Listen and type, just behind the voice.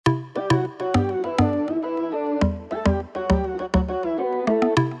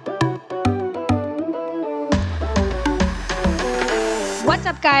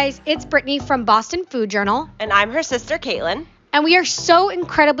up, guys? It's Brittany from Boston Food Journal. And I'm her sister, Caitlin. And we are so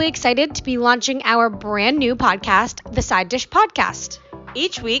incredibly excited to be launching our brand new podcast, The Side Dish Podcast.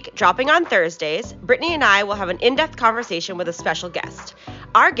 Each week, dropping on Thursdays, Brittany and I will have an in-depth conversation with a special guest.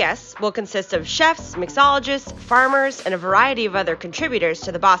 Our guests will consist of chefs, mixologists, farmers, and a variety of other contributors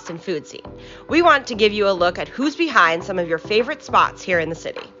to the Boston food scene. We want to give you a look at who's behind some of your favorite spots here in the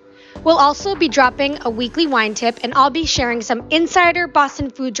city. We'll also be dropping a weekly wine tip, and I'll be sharing some insider Boston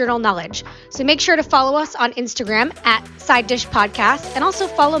Food Journal knowledge. So make sure to follow us on Instagram at Side Dish Podcast, and also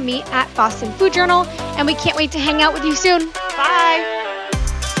follow me at Boston Food Journal. And we can't wait to hang out with you soon. Bye!